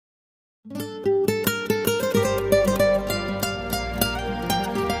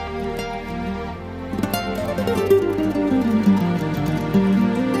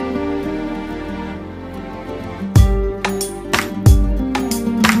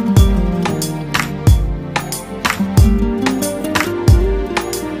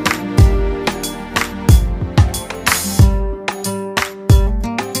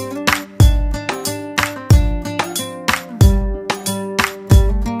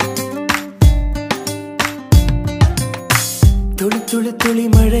துளி துளி துளி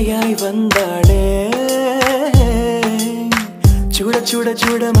மழையாய் வந்தாளே, சுட சுட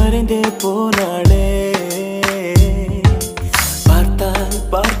சுட மறைந்தே போனாளே. பார்த்தால்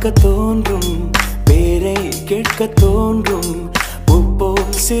பார்க்க தோன்றும், பேரை கேட்க தோன்றும்.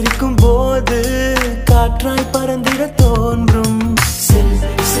 பூப்போல் சிரிக்கும் போது காற்றாய் பறந்திட தோன்றும். செல்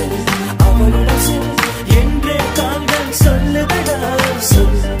செல் அவளுடன் செல் என்றே கால்கள் சொல்லுதடா.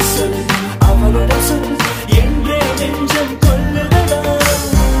 சொல் சொல் அவளுடன் சொல் என்றே நெஞ்சம் கொல்லுதடா.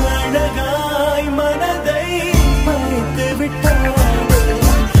 அழகாய் மனதை மறைத்து விட்டாளே,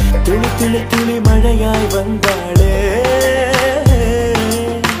 துளி துளி துளி மழையாய் வந்தாளே.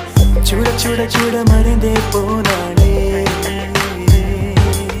 சுட சுட சுட மறைந்தே போனாளே.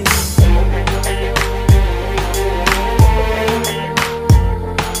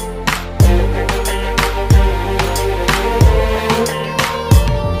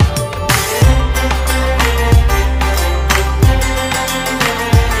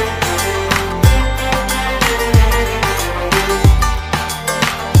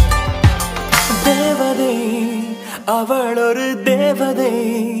 அவள் ஒரு தேவதை,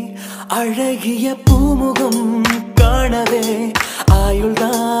 அழகிய பூமுகம் காணவே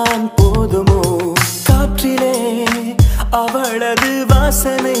ஆயுள்தான் போதுமோ. காற்றிலே அவளது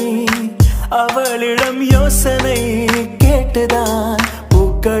வாசனை, அவளிடம் யோசனை கேட்டுதான்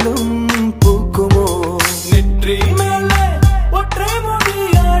பூக்களும் பூக்குமோ. நெற்றி மேலே ஒற்றை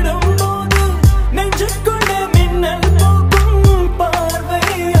மொழியாடும் போது நெஞ்சுக்குள்ளே மின்னல் போக்கும். பார்வை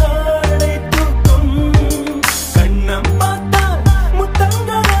ஆளை தூக்கும், கண்ணம் பார்த்தால்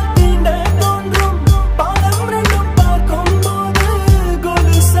முத்தங்களை தீண்ட தோன்றும். பாலம் ரெண்டும் பார்க்கும் போது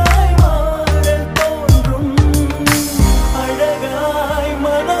கொலுசாய் மாறல் தோன்றும். அழகாய்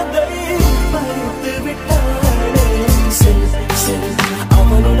மனதை பறித்து விட்டாளே. செல் செல்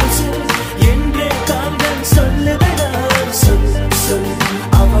அவளுடன் செல் என்றே கால்கள் சொல்லுதடா. சொல் சொல்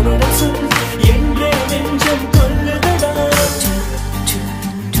அவளுடன் சொல் என்றே நெஞ்சம் கொல்லுதடா.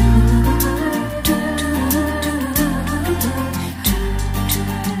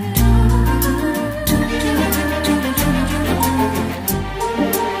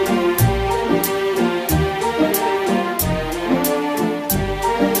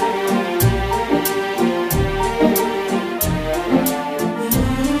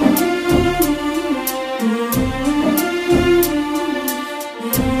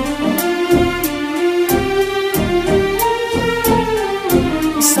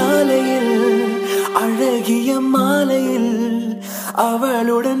 சாலையில் அழகிய மாலையில்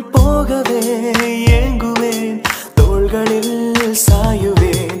அவளுடன் போகவே ஏங்குவேன். தோள்களில்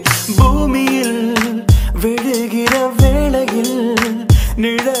சாயுவேன், பூமியில் விழுகிற வேளையில்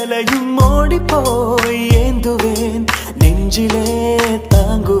நிழலையும் ஓடிப்போய் ஏந்துவேன். நெஞ்சிலே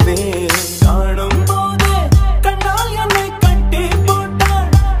தாங்குவேன். காணும் போதே கண்ணால் என்னை கட்டி போட்டாள்,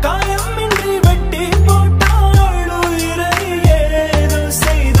 காயமின்றி வெட்டி போட்டாள். உயிரை ஏதோ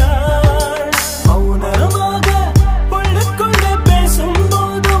செய்தாள், மௌனமாக உள்ளுக்குள்ளே பேசும்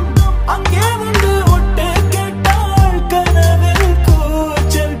போதும் அங்கே வந்து ஒட்டு கேட்டாள். கனவில்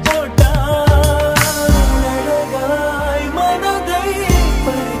கூச்சல் போட்டாள். அழகாய் மனதை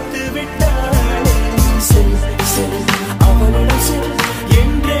பறித்து விட்டாளே. செல் செல் அவளுடன் செல்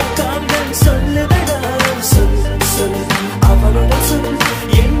என்றே கால்கள் சொல்லுதடா. சொல் சொல் அவளுடன் சொல்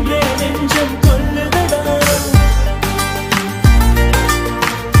என்றே நெஞ்சம் கொல்லுதடா.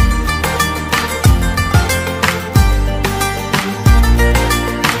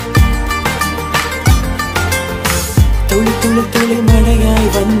 துளி துளி துளி மழையாய்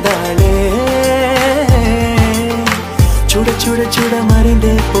வந்தாளே, சுட சுட சுட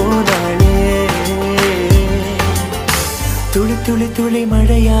மறைந்தே போனாளே. துளி துளி துளி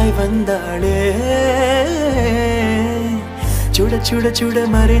மழையாய் வந்தாளே, சுட சுட சுட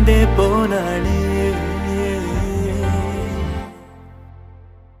மறைந்தே போனாளே.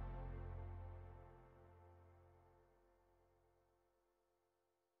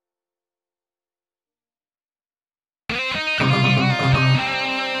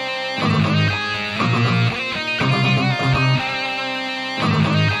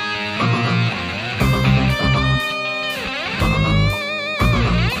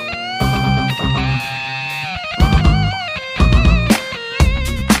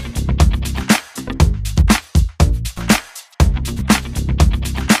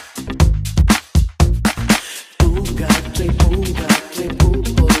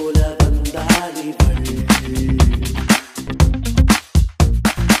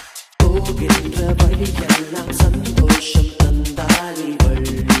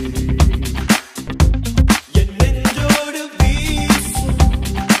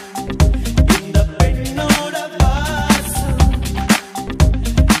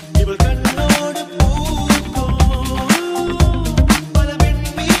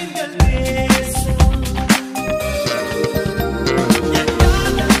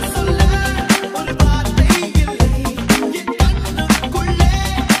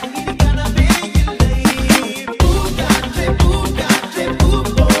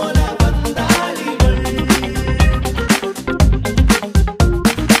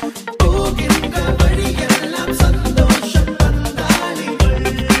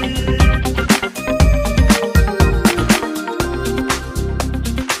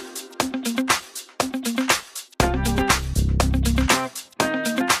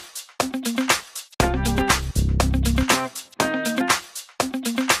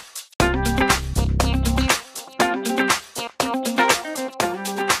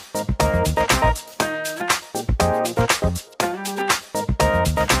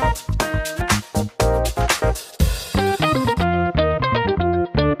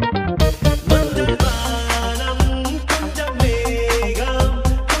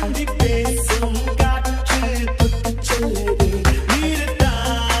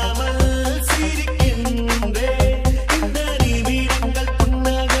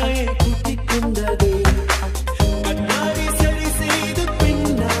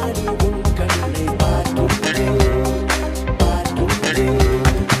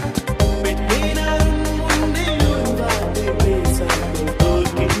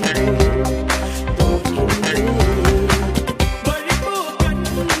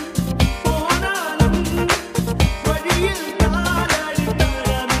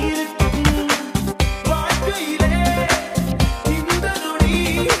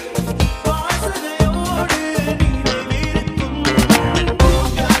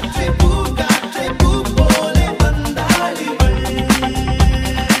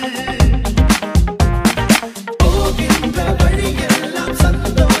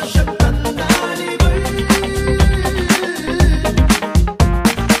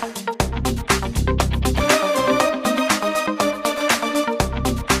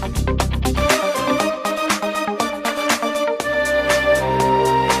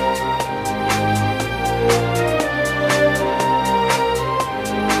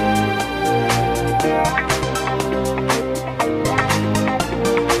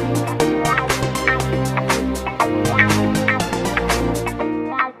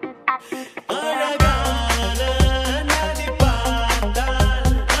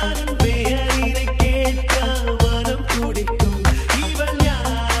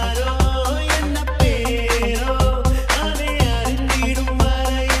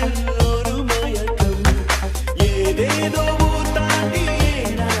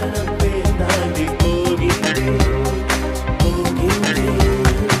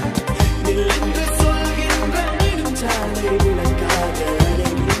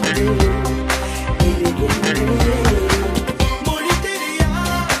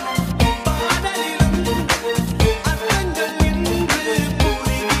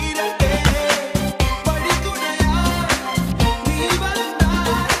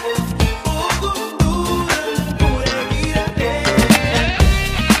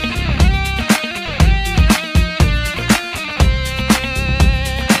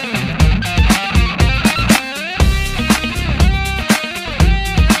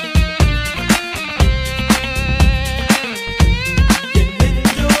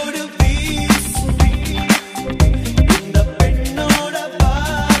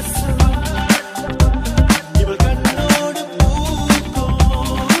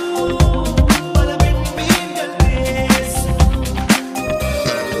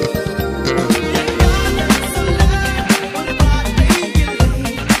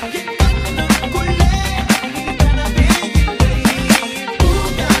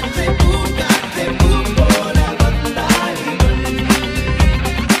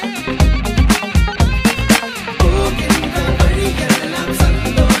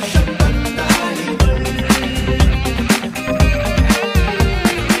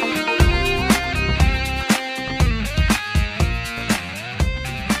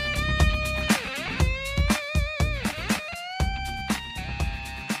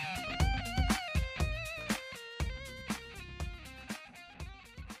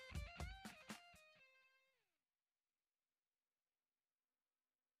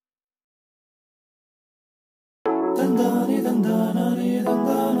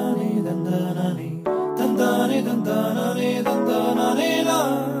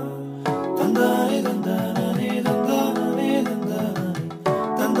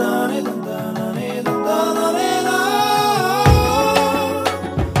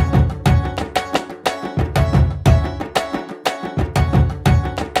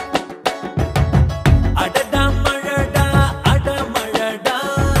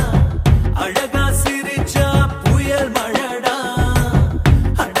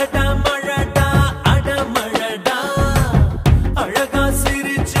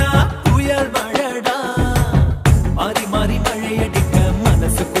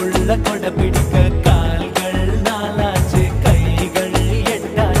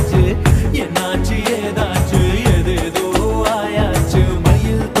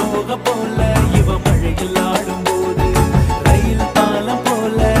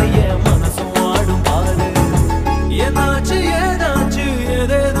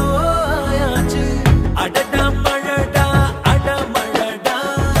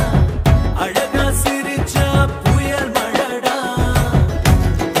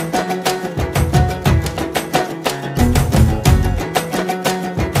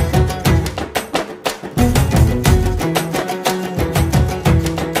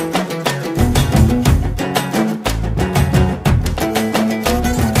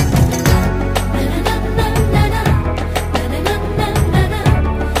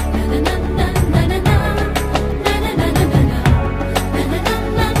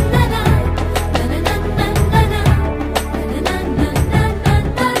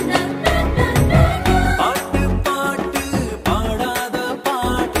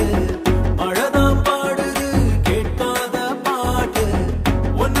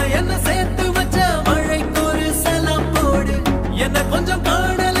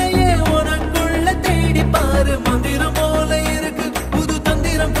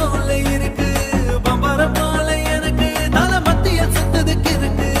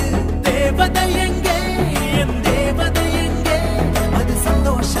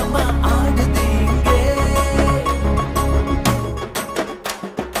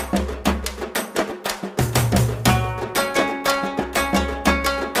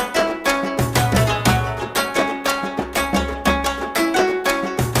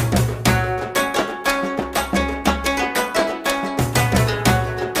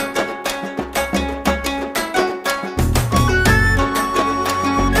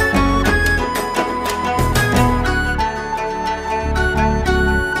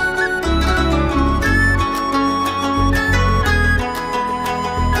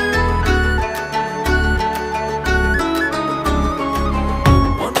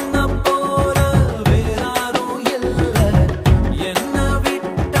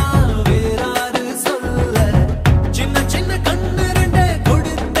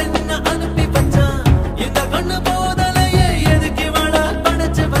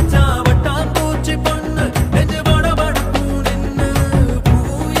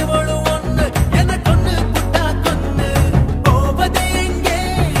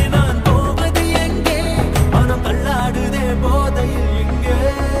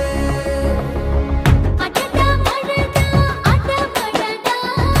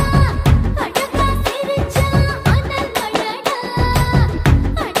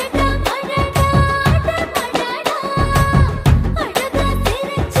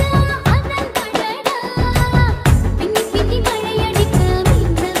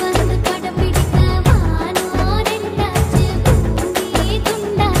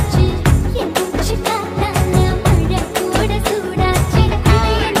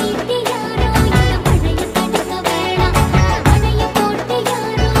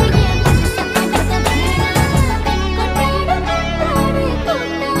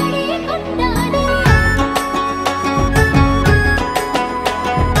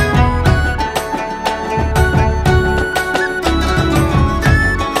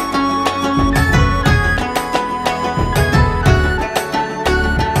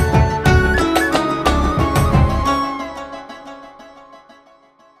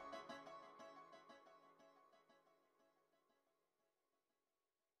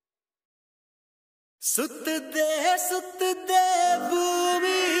 சுத்துதே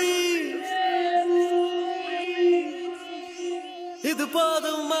பூமி இது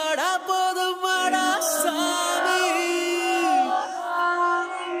போதும் மாடா சாமி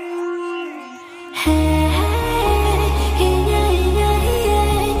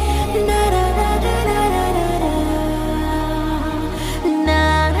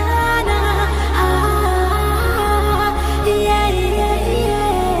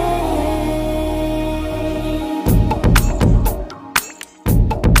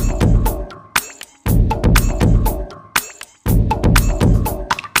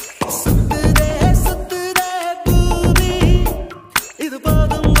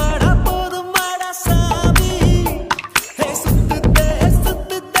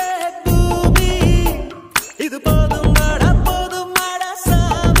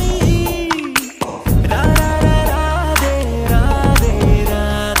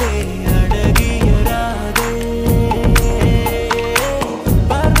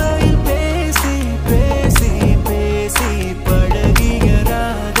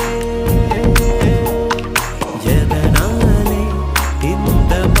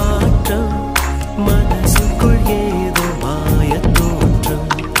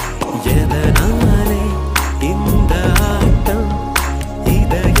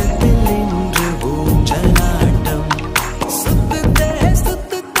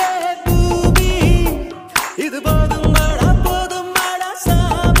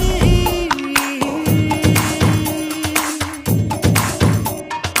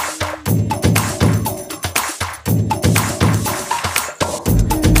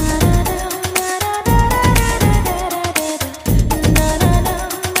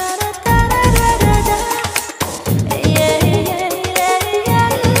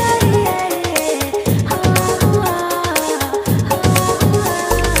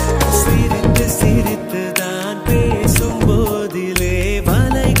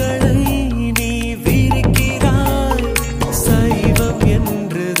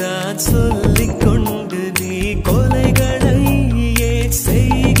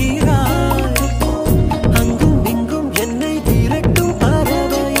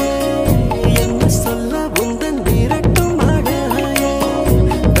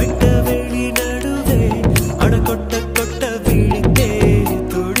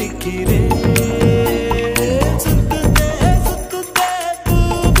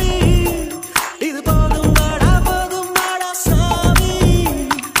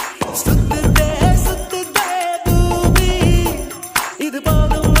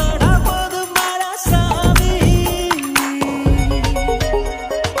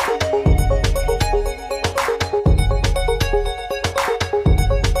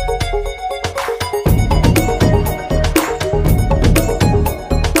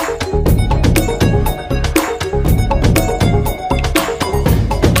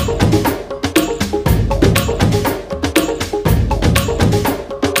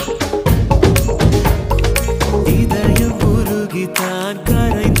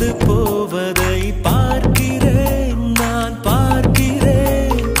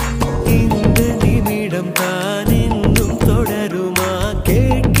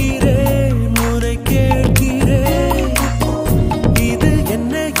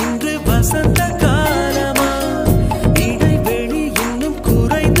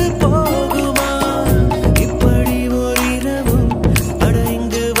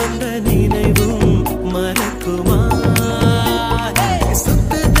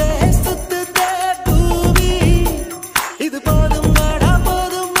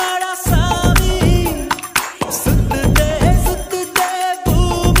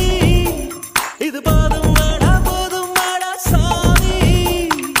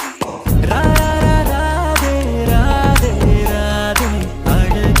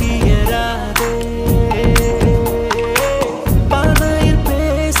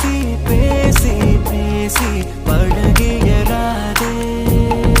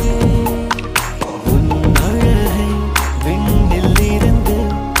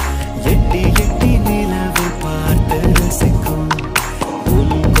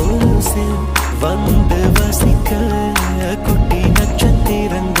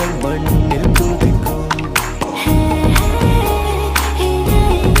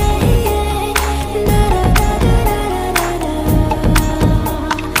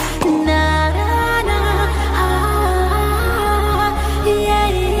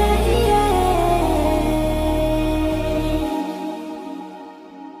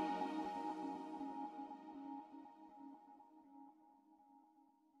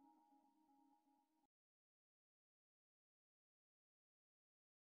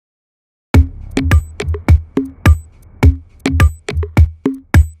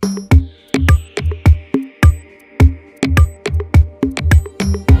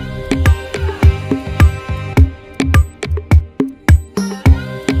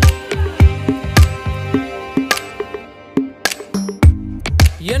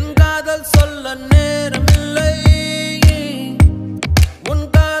காதல் சொல்ல நேரமில்லை, உன்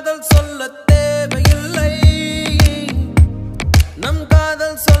காதல் சொல்ல தேவையில்லை, நம்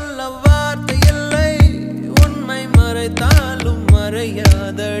காதல் சொல்ல வார்த்தை இல்லை, உண்மை மறைத்தாலும்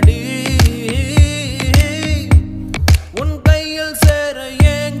மறையாதடி, உன் கையில் சேர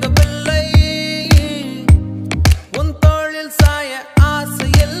ஏங்கவில்லை, உன் தோளில் சாய ஆசை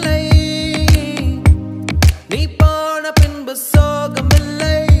இல்லை, நீ போன பின்பு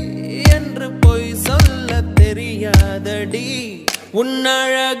சோகமில்லை என்று பொய் சொல்ல தெரியாதடி.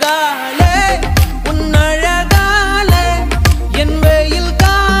 உன்னழகாலே உன்னழகாலே என் வெயில்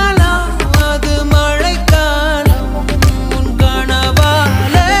காலம் அது மழை காலம், உன்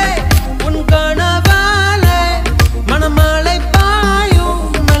கனவாலே மணமழை பாயும்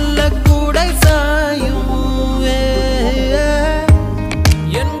நல்ல கூடை சாயும்.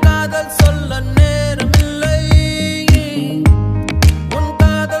 என் காதல் சொல்ல நேரமில்லை, உன்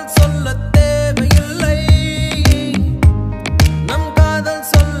காதல் சொல்ல தேவையில்லை, நம் காதல்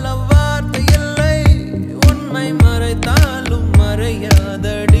சொல்ல வார்த்தை இல்லை, உண்மை மறைத்தாலும்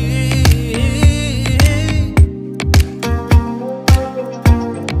மறையாதடி.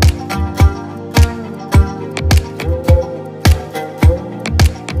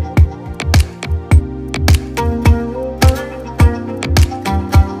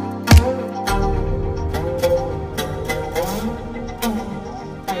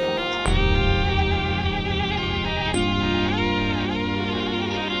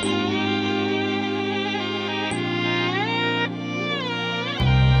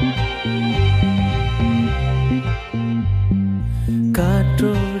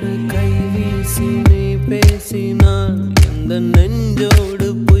 காற்றோடு கை வீசி நீ பேசினால் எந்த நெஞ்சோடு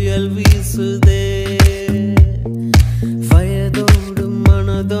புயல் வீசுதே.